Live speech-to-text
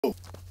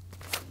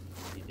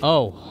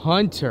Oh,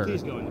 Hunter.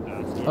 Please go in the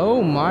basket.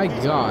 Oh my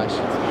gosh.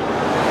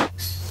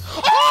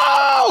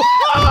 Oh!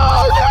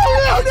 Oh,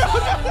 no, no,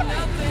 no, no!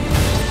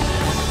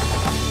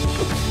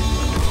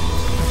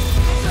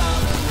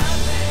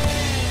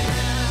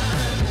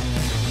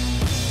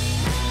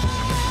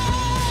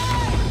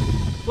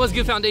 What's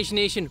good, Foundation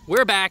Nation?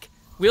 We're back.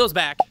 Wheel's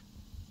back.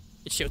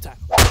 It's showtime.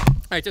 All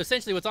right, so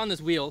essentially what's on this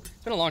wheel, it's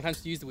been a long time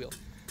since you used the wheel.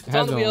 What's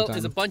on the wheel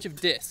is a bunch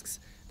of discs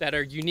that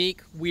are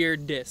unique,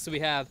 weird discs. So we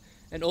have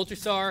an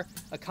Ultrastar,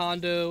 a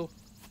Condor.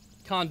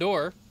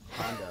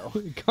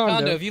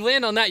 If you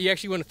land on that, you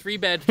actually win a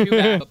 3-bed,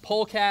 2-bath, a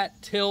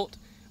Polecat, Tilt,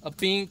 a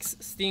Binks,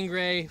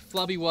 Stingray,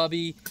 Flubby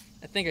Wubby.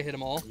 I think I hit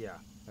them all. Yeah,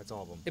 that's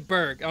all of them. A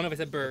Berg. I don't know if I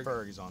said Berg. The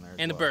Berg is on there.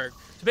 And well. the Berg. So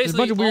basically, there's a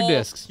bunch of weird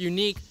discs.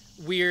 Unique,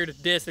 weird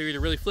discs. They're either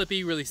really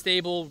flippy, really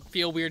stable,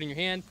 feel weird in your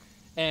hand.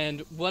 And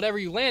whatever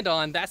you land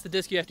on, that's the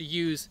disc you have to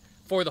use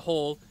for the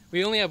hole.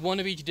 We only have one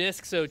of each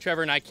disc, so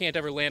Trevor and I can't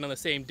ever land on the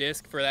same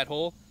disc for that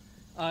hole.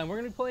 We're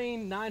going to be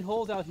playing 9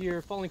 holes out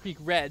here, Falling Creek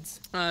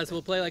Reds. So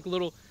we'll play like a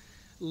little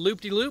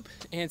loop-de-loop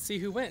and see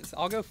who wins.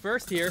 I'll go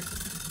first here.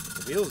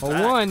 The wheel's For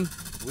back. one.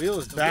 Wheel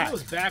is back. Wheel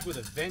is back with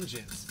a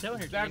vengeance.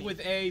 He's back with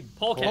a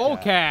Polecat.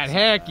 Polecat,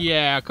 heck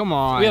yeah, come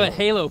on. We have a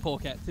Halo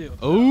Polecat too.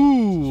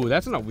 Ooh,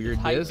 that's not a weird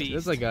Hype disc. beast.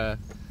 It's like a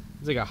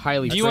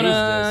highly Do you praised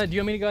want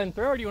disc. me to go ahead and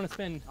throw, or do you want to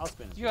spin? I'll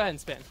spin. You go ahead and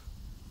spin.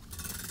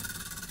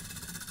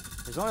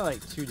 There's only like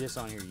 2 discs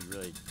on here you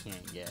really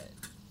can't get.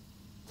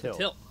 Tilt.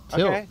 Tilt.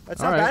 Okay,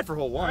 that's not bad for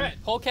hole 1. All right,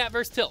 Polecat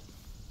versus Tilt.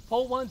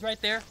 Hole 1's right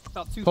there,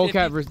 about 250.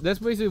 Polecat versus, that's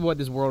basically what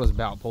this world is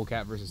about,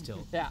 Polecat versus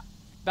Tilt. Yeah,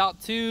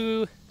 about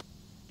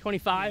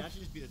 225. That should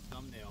just be the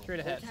thumbnail. Straight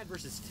ahead. Polecat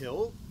versus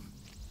Tilt?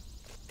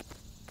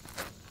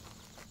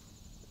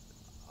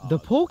 The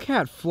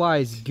Polecat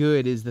flies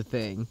good is the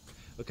thing.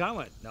 It kind of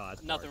went, no,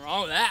 that's Nothing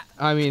wrong with that.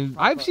 I mean,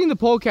 I've seen the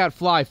Polecat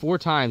fly 4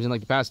 times in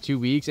like the past 2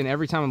 weeks, and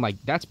every time I'm like,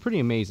 that's pretty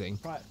amazing.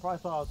 Probably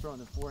thought I was throwing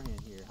the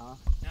forehand here, huh?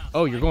 No,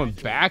 Oh, you're going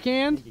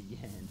backhand?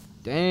 Again.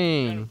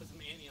 Dang. Put some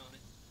ante on it.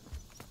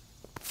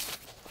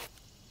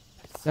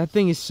 That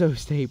thing is so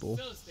stable.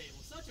 So stable.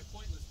 Such a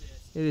pointless disc.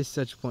 It is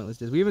such a pointless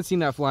disc. We haven't seen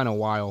that fly in a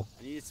while.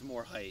 I needed some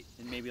more height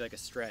and maybe like a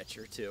stretch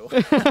or 2.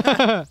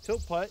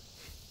 Tilt putt.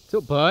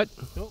 Tilt putt.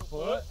 Tilt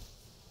putt.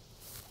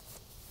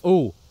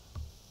 Oh,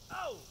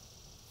 Oh!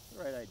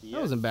 The right idea.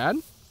 that wasn't bad.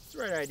 It's the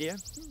right idea.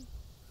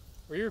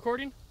 Were you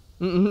recording?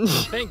 Mm-mm.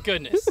 Thank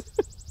goodness.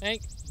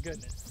 Thank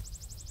goodness.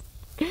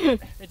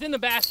 It's in the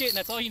basket, and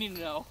that's all you need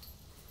to know.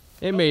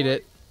 It made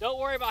it. Don't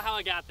worry about how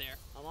I got there.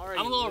 I'm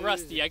I'm a little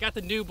rusty. I got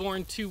the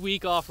newborn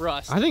 2-week off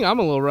rust. I think I'm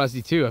a little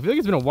rusty too. I feel like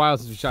it's been a while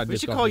since we shot We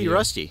disc should golf call you video.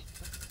 Rusty.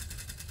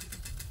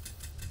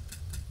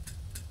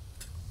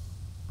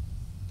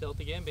 Tilt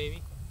again,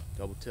 baby.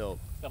 Double tilt.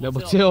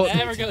 Double tilt.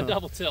 Never go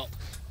double tilt.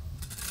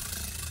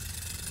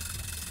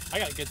 I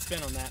got a good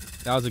spin on that.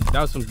 That was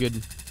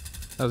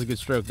a good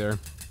stroke there.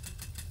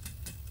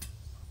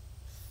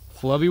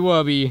 Flubby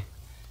Wubby.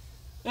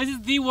 This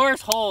is the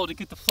worst hole to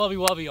get the Flubby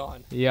Wubby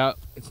on. Yep,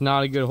 it's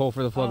not a good hole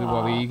for the Flubby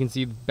Wubby. You can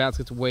see the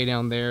basket's way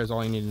down there is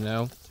all you need to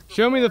know.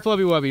 Show me the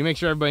Flubby Wubby. Make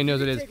sure everybody knows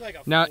what it is.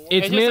 Now,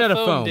 it's just made a out of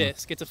foam.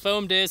 Disc. It's a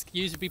foam disc.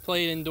 Used to be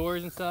played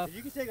indoors and stuff. If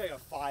you could take like a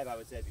 5, I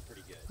would say it'd be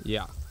pretty good.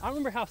 Yeah. I don't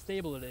remember how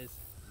stable it is.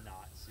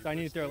 Not super So I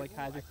need to throw like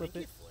stable. hyzer flip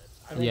it.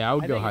 Yeah, I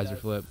would go think it hyzer does.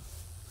 flip.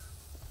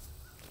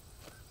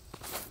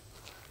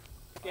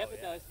 Yep,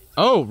 it does.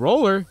 Oh,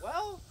 roller.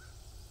 Well,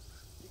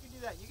 you can do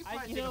that. You can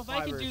probably You take know, a if I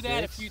 5 can or do a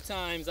that a 6. few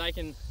times, I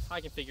can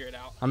figure it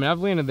out. I mean, I've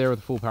landed there with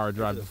a full power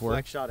drive The before.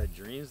 flex shot of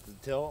dreams, the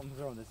tilt. I'm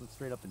throwing this one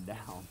straight up and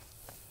down.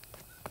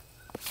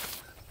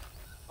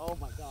 Oh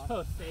my god.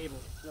 So stable.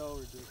 So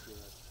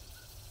ridiculous.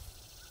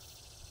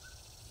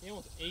 He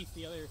almost aced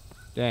the other.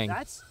 Dang.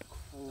 That's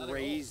Another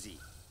crazy.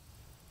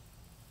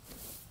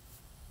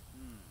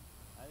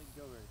 I didn't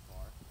go very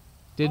far.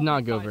 Did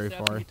not go 5 very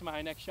steps to far. Get to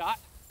my next shot.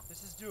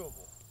 This is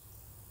doable.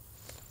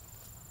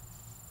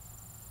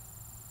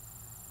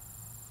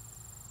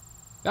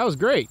 That was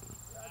great. That's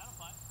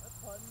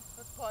putting.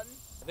 That's putting.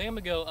 I think I'm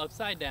gonna go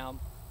upside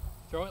down,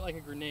 throw it like a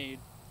grenade.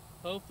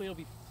 Hopefully it'll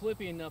be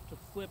flippy enough to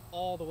flip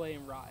all the way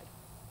and ride.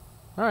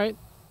 All right.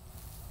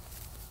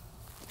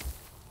 If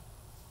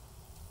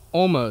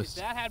Almost.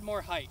 that had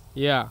more height.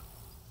 Yeah.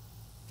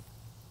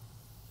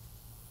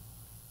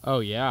 Oh,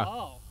 yeah.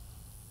 Oh.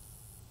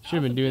 Should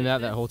have been doing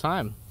that whole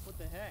time. What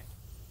the heck?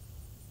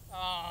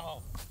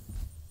 Oh.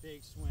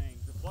 Big swing.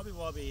 The Flubby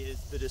Wubby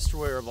is the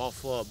destroyer of all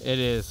flub. It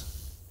is.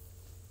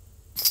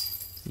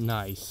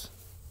 Nice.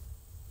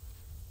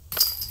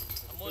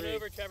 I'm one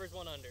over, Trevor's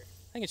one under.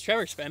 I think it's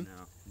Trevor's spin. No,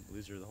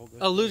 loser of the whole goes.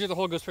 Oh, loser the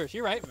hole goes first.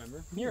 You're right.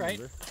 Remember? You're right.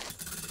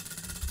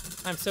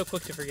 I'm so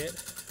quick to forget.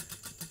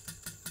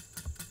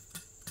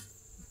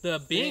 The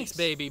Binks,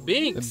 baby. The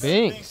Binks.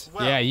 Binks.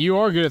 Wow. Yeah, you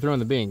are good at throwing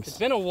the It's Binks.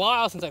 been a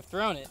while since I've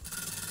thrown it.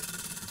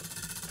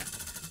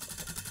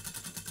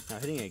 Now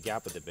hitting a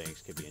gap with the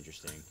banks could be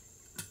interesting.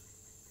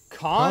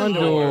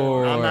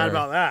 Condor. I'm mad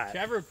about that.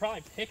 Trevor would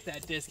probably pick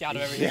that disc out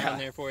of everything on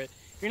there for it.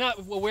 If you're not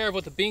aware of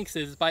what the Binks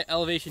is, by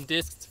elevation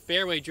disc, it's a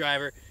fairway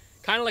driver.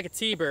 Kind of like a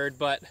T-bird,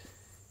 but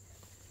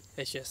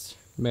it's just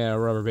Made out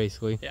of rubber,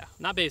 basically. Yeah,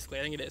 not basically.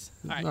 I think it is.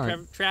 All right, All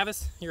right.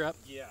 Travis, you're up.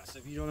 Yeah. So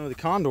if you don't know what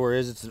the Condor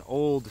is, it's an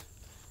old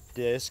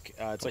disc. It's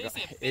What like do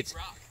you say, a big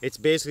rock? it's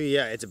basically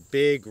it's a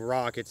big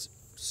rock. It's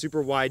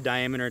super wide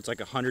diameter. It's like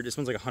 100. This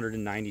one's like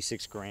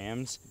 196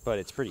 grams, but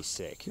it's pretty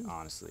sick,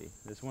 honestly.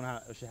 This one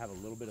should have a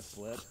little bit of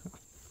flip.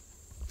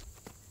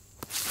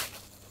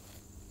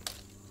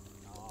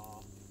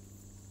 Oh,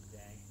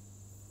 dang!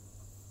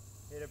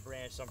 Hit a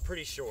branch, so I'm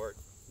pretty short.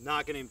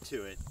 Not getting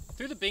to it.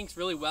 Threw the binks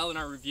really well in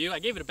our review. I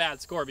gave it a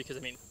bad score because, I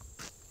mean,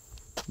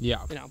 Yeah.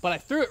 you know, but I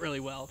threw it really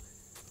well.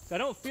 So I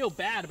don't feel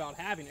bad about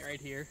having it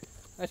right here.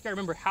 I just gotta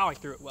remember how I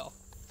threw it well.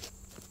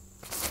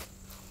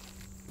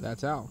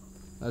 That's how.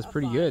 That's That's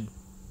pretty fine. good.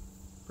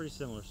 Pretty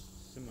similar.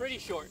 Pretty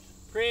short.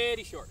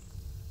 Pretty short.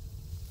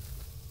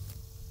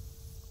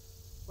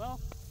 Well,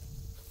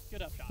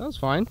 good upshot. That was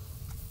fine.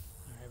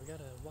 Alright, we got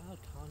a wild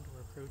condor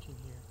approaching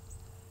here.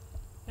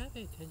 Gotta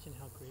pay attention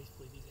how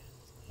gracefully these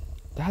animals land.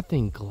 That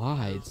thing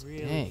glides.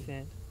 Really Dang.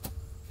 thin.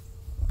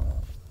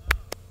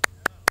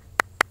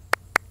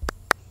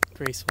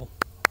 Graceful.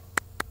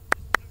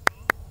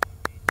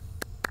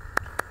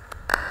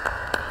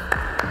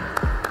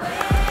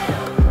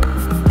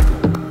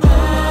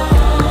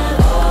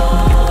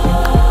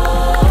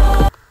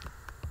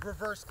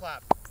 Reverse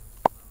clap.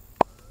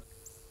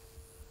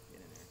 Get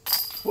in there.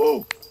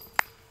 Whoa!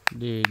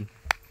 Dude.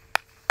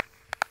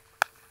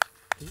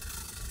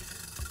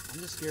 I'm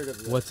just scared of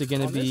this. What's it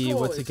gonna On this be?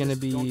 hole, What's it it's gonna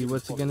just don't be? give a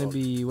What's it fuck gonna about-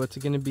 be? What's it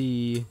gonna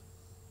be?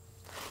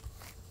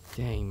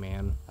 Dang,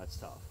 man. That's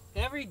tough.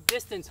 Every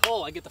distance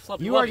hole, I get the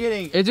flubby You are wubby.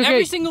 getting. It's okay.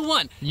 Every single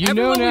one. You Every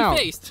know one now. we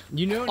faced.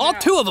 You know All now.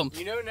 two of them.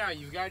 You know now.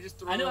 You gotta just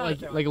throw I know how like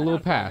to throw like it. a I know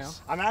little how to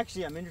throw it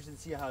pass. I'm interested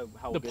to see how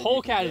The big you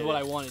polecat can is get what it.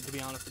 I wanted, to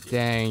be honest with you.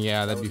 Dang,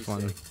 yeah, That that'd be would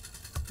fun. sick.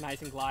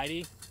 Nice and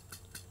glidey.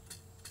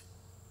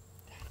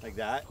 Like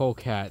that.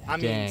 Polecat. I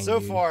mean, dang, so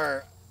dude.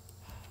 far,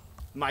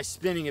 my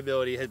spinning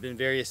ability has been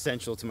very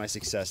essential to my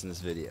success in this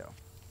video.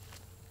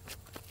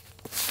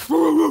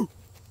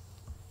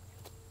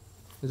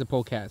 There's a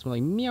polecat. It's more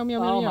like meow meow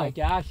meow Oh meow. my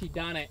gosh, he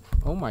done it.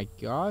 Oh my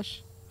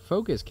gosh.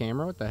 Focus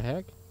camera. What the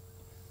heck?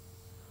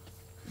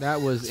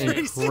 That was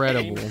pretty sick.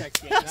 incredible.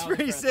 That's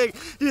pretty sick,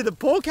 dude. The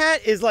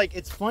polecat is like.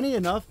 It's funny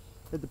enough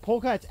that the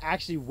polecat's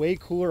actually way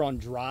cooler on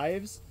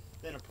drives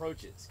than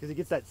approaches because it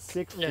gets that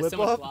sick Yeah, flip so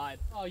much up. glide.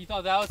 Oh, you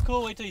thought that was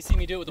cool? Wait till you see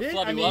me do it with a Yeah,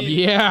 flubby I mean, wubby.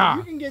 Yeah. If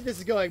you can get this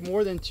to go like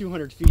more than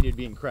 200 feet, it'd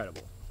be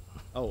incredible.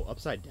 Oh,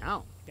 upside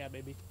down. Yeah,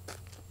 baby.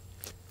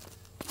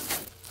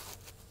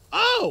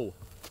 Oh,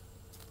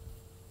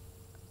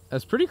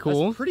 That's pretty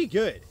cool. that's pretty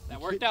good. That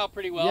worked out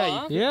pretty well, Yeah,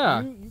 huh?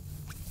 Yeah. Hand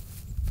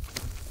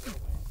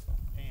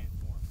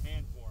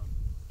form.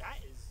 That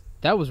is.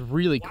 That was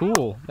really Wow.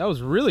 cool. That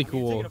was really You're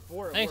cool. taking a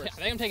 4 or I think worse.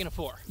 I'm taking a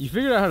 4. You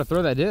figured out how to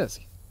throw that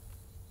disc.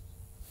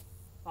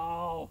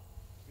 Oh,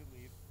 Good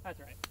lead. that's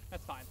right.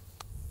 That's fine.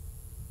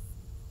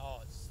 Oh,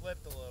 it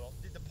slipped a little.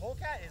 Dude, the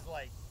polecat is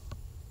like,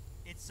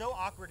 it's so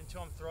awkward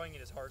until I'm throwing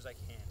it as hard as I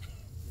can.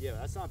 Yeah,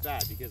 that's not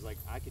bad because like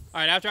I could. All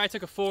right, after I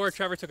took a 4,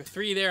 Trevor took a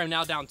 3 there. I'm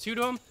now down 2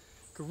 to him.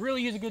 Could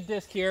really use a good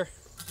disc here.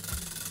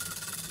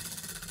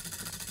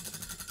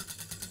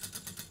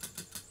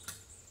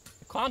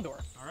 The condor.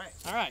 All right.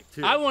 All right.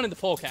 2. I wanted the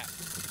polecat.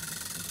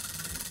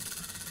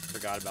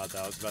 Forgot about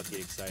that. I was about to get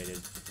excited.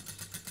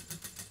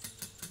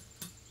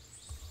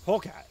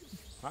 Polecat.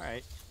 All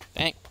right.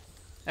 Dang.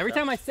 Every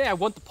time I say I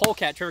want the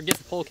polecat, Trevor gets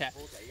the polecat.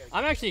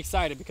 I'm actually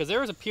excited because there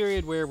was a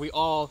period where we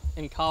all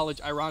in college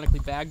ironically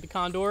bagged the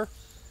condor.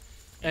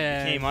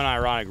 It became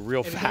unironic real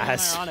it became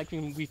fast. ironic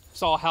when we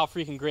saw how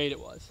freaking great it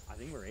was. I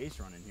think we're ace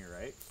running here,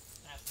 right?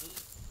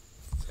 Absolutely.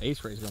 It's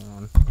ace race going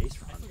on. Ace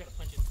I run. still gotta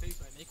punch you in the face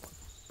when I make one.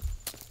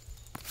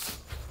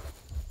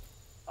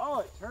 Oh,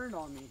 it turned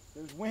on me.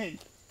 There's wind.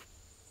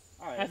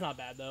 All right. That's not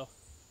bad though.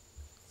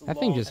 It's a That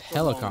thing long- just it's a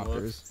long look.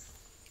 helicopters.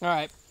 All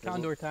right, There's a-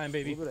 condor time, A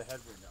baby. little bit of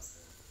headwind out there.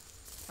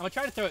 I'm gonna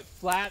try to throw it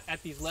flat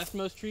at these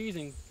leftmost trees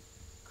and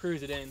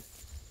cruise it in.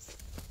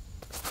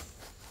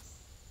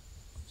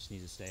 Just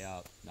needs to stay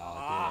out. No,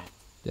 Ah. it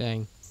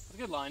Dang. That's a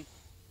good line.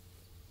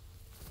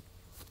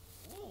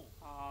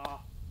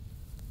 Ah.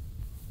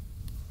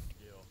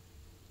 didn't.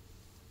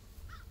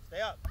 Stay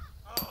up.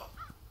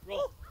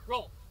 Roll,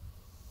 roll.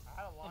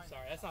 I had a line. I'm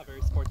sorry, that's not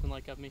very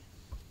sportsmanlike of me.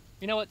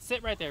 You know what?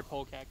 Sit right there,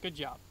 polecat. Good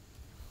job.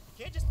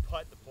 You can't just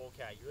putt the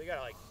polecat. You really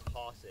gotta like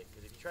toss it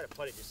because if you try to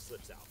putt it, just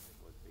slips out.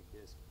 Like,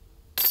 big disc.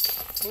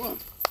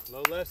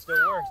 Low lift still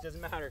works.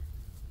 Doesn't matter.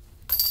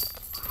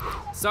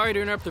 Sorry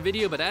to interrupt the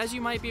video, but as you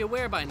might be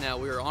aware by now,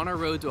 we are on our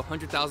road to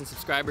 100,000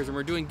 subscribers and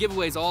we're doing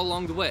giveaways all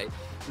along the way.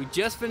 We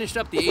just finished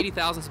up the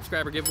 80,000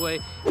 subscriber giveaway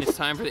and it's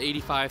time for the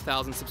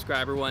 85,000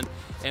 subscriber one.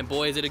 And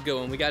boy, is it a good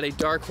one. We got a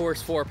Dark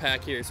Horse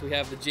 4-pack here. So we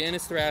have the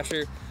Janus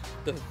Thrasher,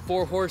 the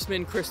 4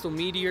 Horsemen Crystal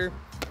Meteor,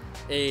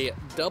 a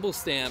double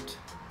stamped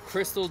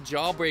Crystal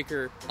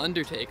Jawbreaker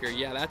Undertaker.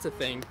 Yeah, that's a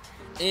thing.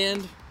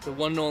 And the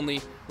one and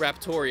only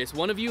Raptorius.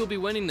 One of you will be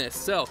winning this.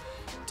 So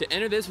to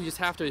enter this, we just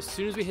have to, as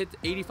soon as we hit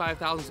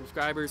 85,000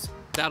 subscribers,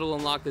 that'll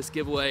unlock this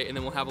giveaway, and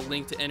then we'll have a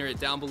link to enter it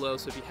down below.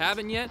 So if you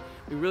haven't yet,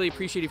 we really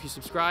appreciate if you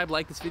subscribe,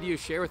 like this video,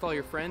 share with all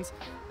your friends,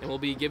 and we'll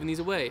be giving these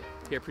away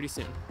here pretty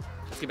soon.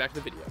 Let's get back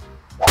to the video.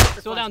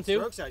 Still down 2.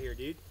 Strokes out here,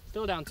 dude.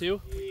 Still down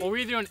 2. Well, we're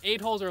either doing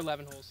 8 holes or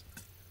 11 holes.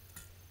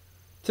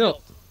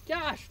 Tilt.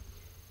 Gosh,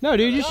 No,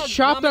 dude, just No,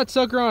 chop dummy. that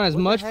sucker on as What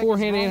the much heck is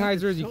forehand wrong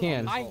with anhyzer as you tilt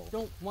can. on I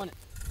don't want it.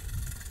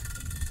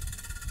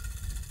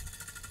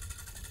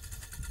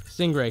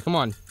 Stingray, come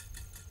on.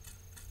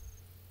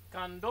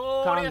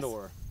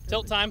 Condor.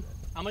 Tilt time.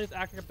 I'm gonna just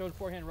act like I'm throwing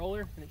forehand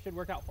roller, and it should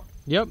work out for me.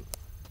 Yep.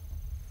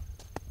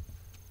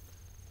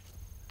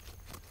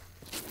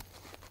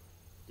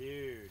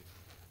 Dude.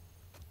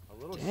 A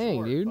little Dang,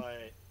 short, dude.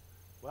 but,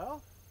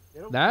 well,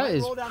 That might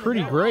is roll down the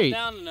pretty hill. great.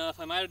 Down enough,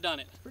 I might have done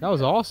it. That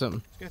was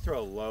awesome. Just gonna throw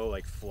a low,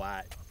 like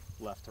flat,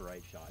 left to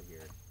right shot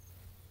here.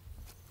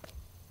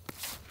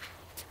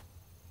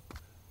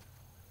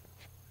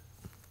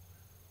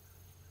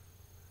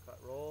 Cut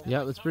roll.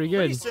 Yeah, that's pretty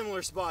Pretty good.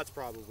 similar spots,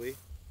 probably.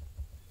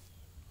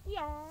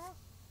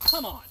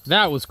 Come on.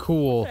 That was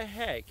cool. What the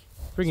heck?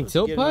 Freaking Supposed to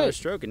tilt get another putt.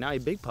 stroke, and now he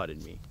big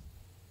putted me.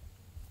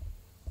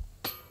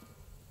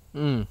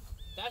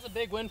 That's a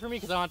big win for me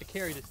because I don't have to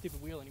carry this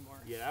stupid wheel anymore.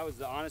 Yeah, that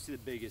was honestly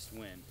the biggest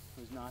win.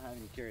 Was not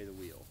having to carry the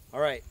wheel. All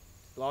right,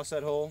 lost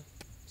that hole,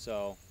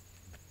 so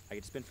I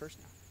get to spin first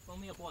now.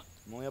 Only up 1.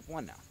 I'm only up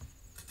 1 now.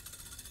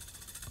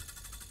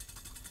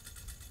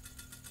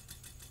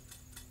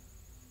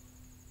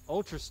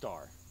 Ultra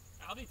Star.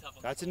 That'll be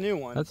tough. That's a new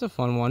one. That's a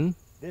fun one.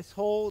 This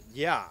hole,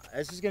 yeah,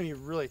 this is gonna be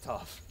really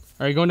tough.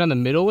 Are you going down the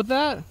middle with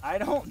that? I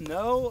don't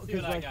know. See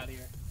what 'Cause, I like, got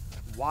here.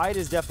 wide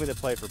is definitely the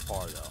play for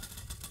par, though.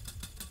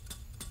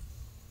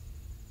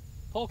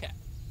 Polecat.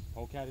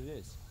 Polecat it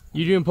is.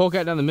 You doing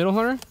polecat down the middle,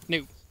 Hunter?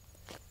 No.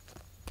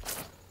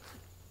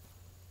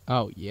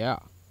 Oh yeah.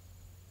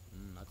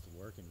 That's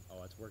working.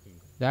 Oh, that's working.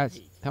 That's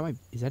great. that might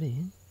is that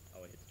in? Oh,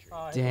 I hit the tree.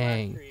 Oh,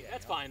 Dang.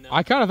 That's fine though.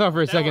 I kind of thought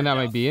for a That second that worked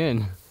might out. be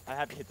in. I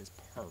have to hit this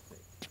perfect.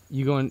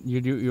 You going?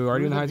 You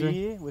already doing the hyzer?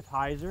 V with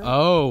hyzer.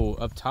 Oh,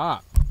 up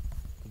top.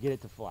 To get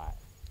it to flat.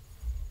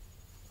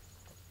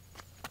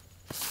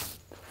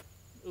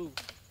 Ooh.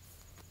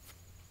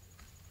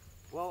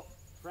 Well,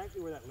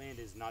 frankly, where that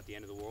landed is not the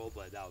end of the world,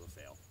 but that was a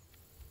fail.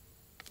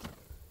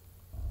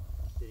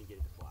 Didn't get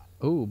it to flat.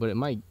 Oh, but it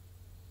might.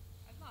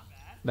 That's not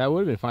bad. That would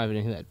have been fine if it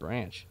didn't hit that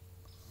branch.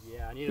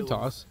 Yeah, I need Good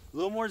toss. a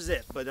little more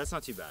zip, but that's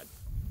not too bad.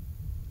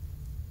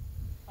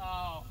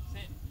 Oh,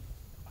 sit.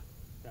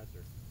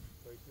 Tester.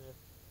 Corey Smith.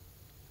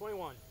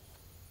 21.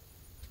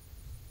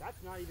 That's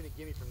not even a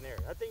gimme from there.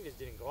 That thing just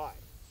didn't glide.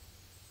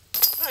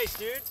 Nice,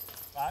 dude.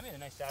 Wow, I made a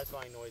nice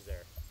satisfying noise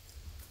there.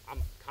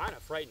 I'm kind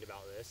of frightened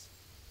about this.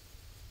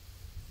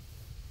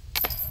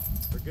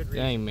 For good reason.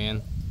 Dang,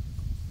 man.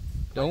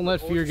 Don't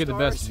let fear get the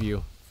best of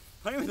you.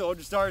 Playing with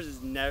Ultra Stars is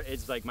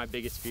it's like my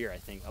biggest fear, I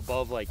think.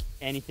 Above like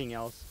anything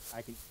else.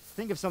 I can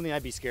think of something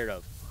I'd be scared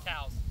of.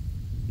 Cows.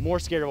 More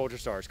scared of Ultra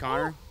Stars.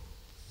 Connor?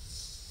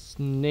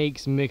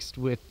 Snakes mixed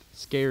with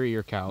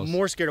scarier cows.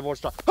 More scared of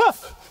Ultra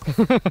Stars.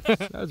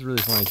 That was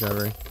really funny,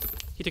 Trevor.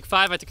 He took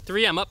 5, I took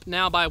 3. I'm up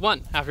now by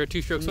 1 after a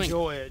 2-stroke swing.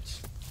 Enjoy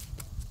it.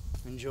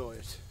 Enjoy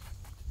it.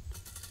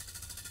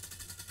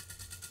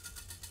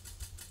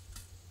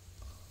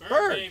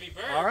 Berg. Baby,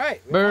 Berg. All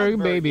right. we Berg, haven't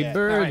Berg baby, yet.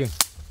 Berg. All right.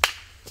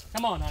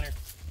 Come on, Hunter.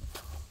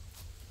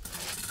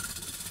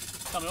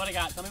 Tell me what I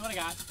got. Tell me what I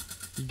got.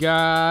 You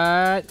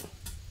got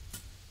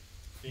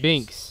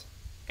Binks.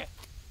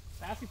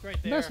 Basket's right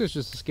there. Basket's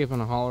just escaping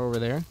a holler over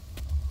there.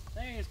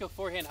 Then you just go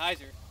forehand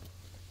hyzer.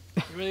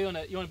 You really want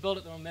to build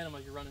up the momentum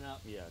as you're running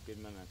up. Yeah, good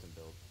momentum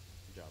build.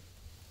 Good job.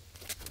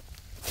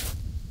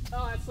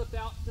 Oh, that slipped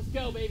out. Just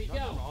go, baby,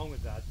 Nothing go. wrong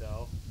with that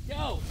though.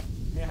 Go.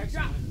 It actually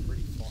Drop. went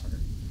pretty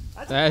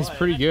far. That is fun.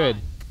 pretty That's good.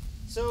 fine.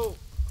 So,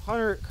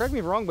 Hunter, correct me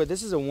if I'm wrong, but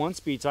this is a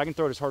 1-speed, so I can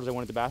throw it as hard as I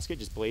want at the basket,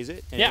 just blaze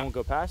it, and Yeah. it won't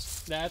go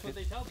past. That's what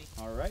they tell me.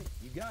 All right,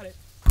 you got it.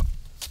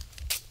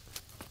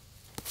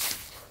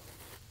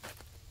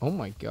 Oh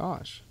my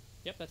gosh.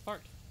 Yep, that's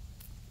parked.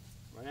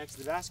 Right next to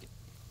the basket.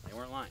 They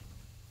weren't lying.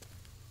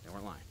 They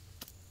weren't lying.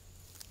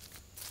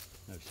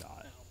 No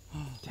shot.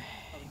 That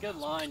was a good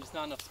line, just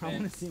not enough I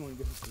spin. want to see one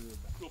go through the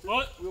back. Wheel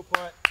putt. Wheel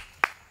putt.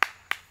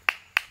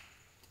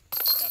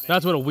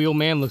 That's what a wheel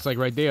man looks like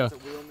right there.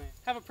 That's a wheel man.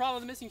 Have a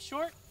problem with missing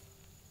short?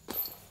 No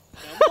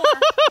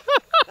more.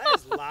 That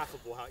is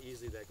laughable how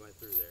easily that went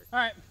through there. All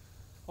right,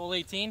 hole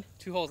 18,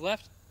 2 holes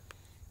left.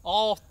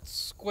 All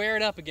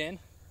squared up again.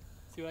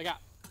 See what I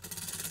got.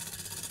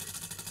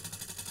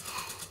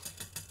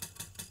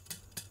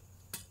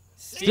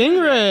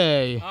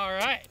 Stingray! All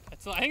right, I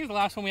think it's the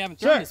last one we haven't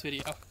thrown in this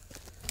video.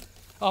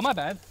 Oh, my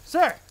bad.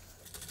 Sir!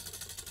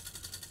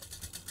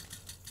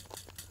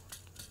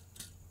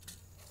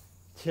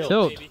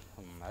 Tilt. Baby.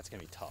 That's going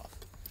to be tough.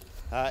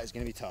 That is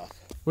going to be tough.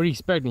 What are you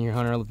expecting here,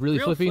 Hunter? Really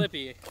Real flippy?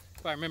 flippy,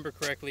 if I remember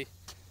correctly.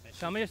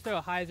 So I'm gonna just throw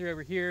a hyzer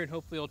over here and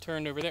hopefully it'll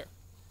turn over there.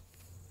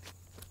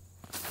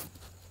 That's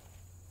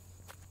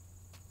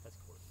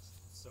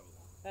so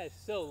long. That is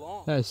so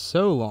long. That is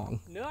so long.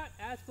 Not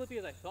as flippy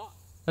as I thought.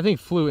 That thing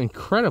flew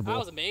incredible. That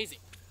was amazing.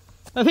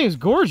 That thing is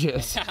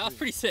gorgeous. Yeah, that was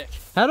pretty sick.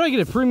 How do I get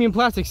a premium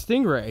plastic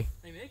stingray?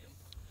 They make them.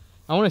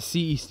 I want a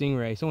CE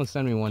stingray. Someone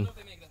send me I one. don't know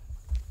if they make them.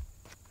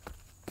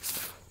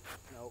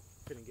 Nope,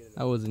 couldn't get it.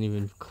 That wasn't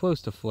even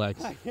close to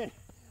flex.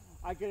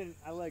 I couldn't.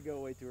 I let go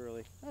way too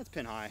early. That's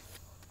pin high.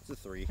 It's a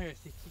 3. Here,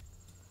 see.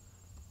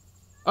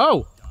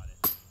 Oh! Got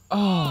it.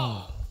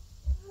 Oh!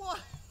 What?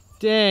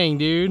 Dang,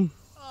 dude.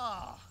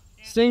 Oh.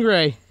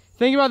 Stingray.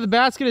 Think about the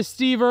basket of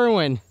Steve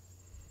Irwin.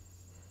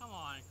 Come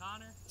on,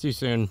 Connor. Too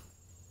soon.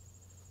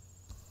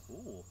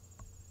 Ooh.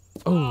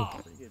 Oh.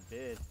 Pretty good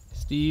bid.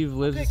 Steve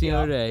lives to pick see you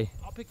another up. day.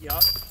 I'll pick you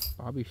up.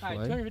 Bobby All right,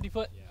 Flay. 250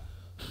 foot.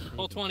 Yeah.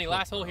 Hole 20,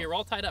 last hole here. We're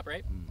all tied up,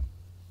 right?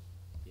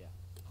 Yeah.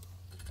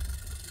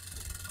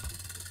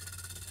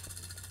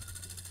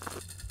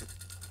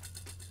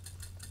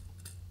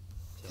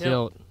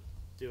 Tilt.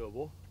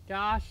 Doable.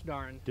 Gosh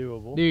darn.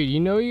 Doable. Dude, you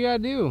know what you gotta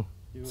do.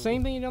 Doable.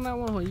 Same thing you did on that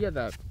one hole. You got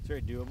that. It's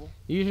very doable.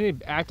 You usually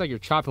act like you're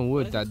chopping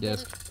wood with that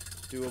disc.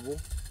 Doable.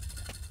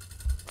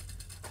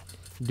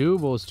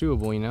 Doable is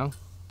doable, you know?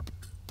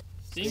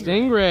 Stingray.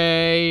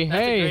 Stingray. That's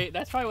a Hey. great,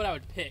 that's probably what I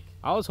would pick.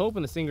 I was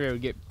hoping the Stingray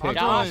would get picked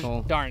Gosh on this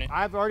hole. darn it.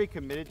 I've already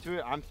committed to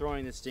it. I'm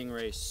throwing the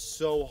Stingray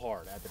so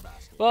hard at the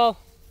basket. Well,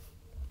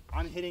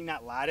 I'm hitting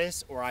that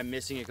lattice or I'm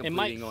missing it it completely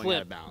might and going out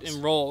flip of bounds.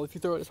 and roll if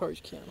you throw it as hard as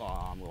you can.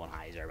 Oh, I'm going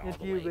Heiser all It's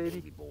the you, way,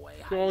 baby. boy.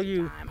 It's all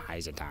you.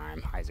 Heiser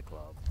time, Heiser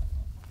club.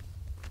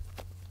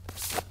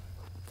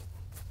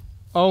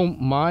 Oh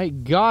my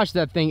gosh,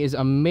 that thing is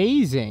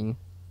amazing.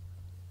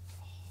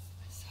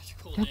 Such a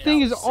cool That day.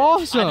 thing is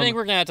awesome. I think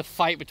we're gonna have to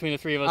fight between the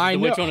three of us. I as to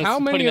know. which one is How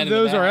many putting that of in the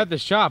those are bag. at the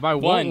shop? I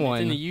want It's in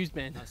one. the used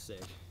bin, That's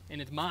sick.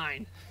 and it's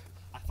mine.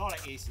 I thought I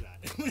aced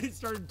that. When it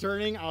started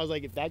turning, I was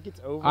like, if that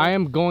gets over. I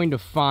am going to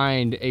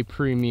find a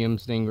premium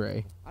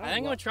Stingray. I think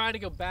I'm gonna try to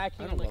go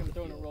backhand don't like love I'm the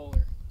throwing a feel. roller.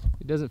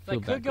 It doesn't So feel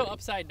I could bad. go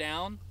upside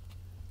down,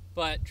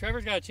 but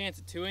Trevor's got a chance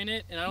at two-ing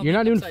it, and I don't. You're think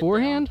not doing upside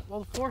forehand? down- Well,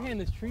 the forehand,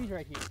 there's trees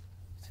right here.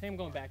 Say I'm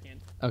going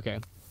backhand. Okay.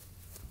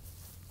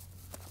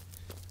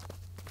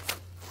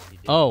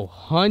 Oh,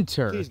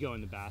 Hunter. Please go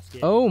in the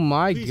basket. Oh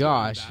my Please go in the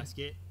gosh.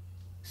 basket.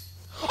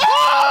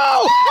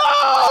 Oh!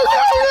 Oh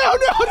no,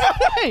 no, no,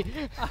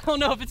 no! I don't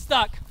know if it's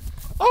stuck.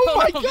 Oh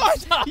my no, it's gosh!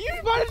 stuck. You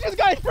might have just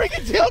got a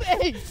freaking tilt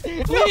ace!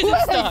 Please, No it's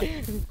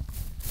way! stuck.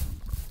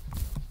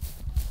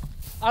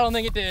 I don't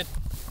think it did.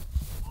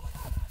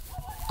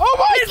 Oh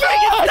my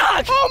freaking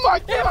god! stuck! Oh my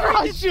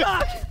gosh!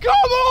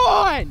 Come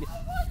on!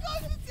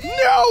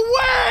 No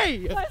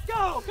way! Let's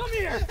go! Come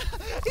here!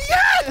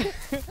 Yes!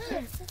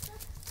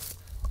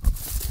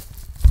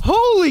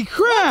 Holy Oh,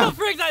 crap!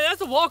 frick,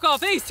 that's a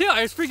walk-off ace too.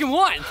 I just freaking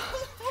won.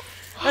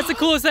 That's the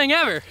coolest thing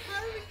ever.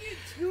 How did we get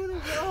 2 in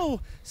a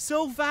row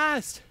so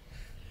fast?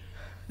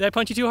 Did I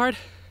punch you too hard?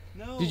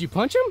 No. Did you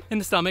punch him? In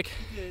the stomach.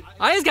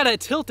 I just got a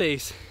tilt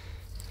ace.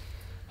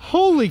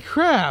 Holy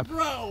crap!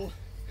 Bro,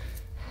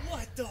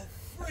 what the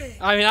frick?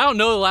 I mean, I don't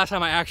know the last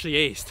time I actually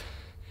aced.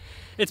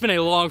 It's been a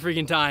long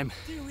freaking time.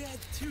 Dude, we had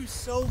 2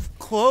 so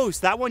close.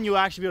 That one you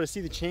actually be able to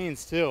see the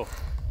chains too.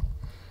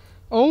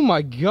 Oh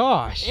my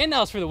gosh! And that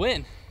was for the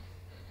win.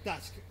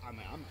 That's, I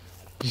mean, I'm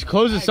Just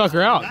close the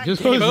sucker out.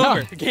 Just close Game it over.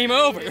 out. Game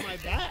over. my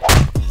back.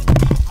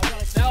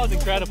 That was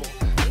incredible.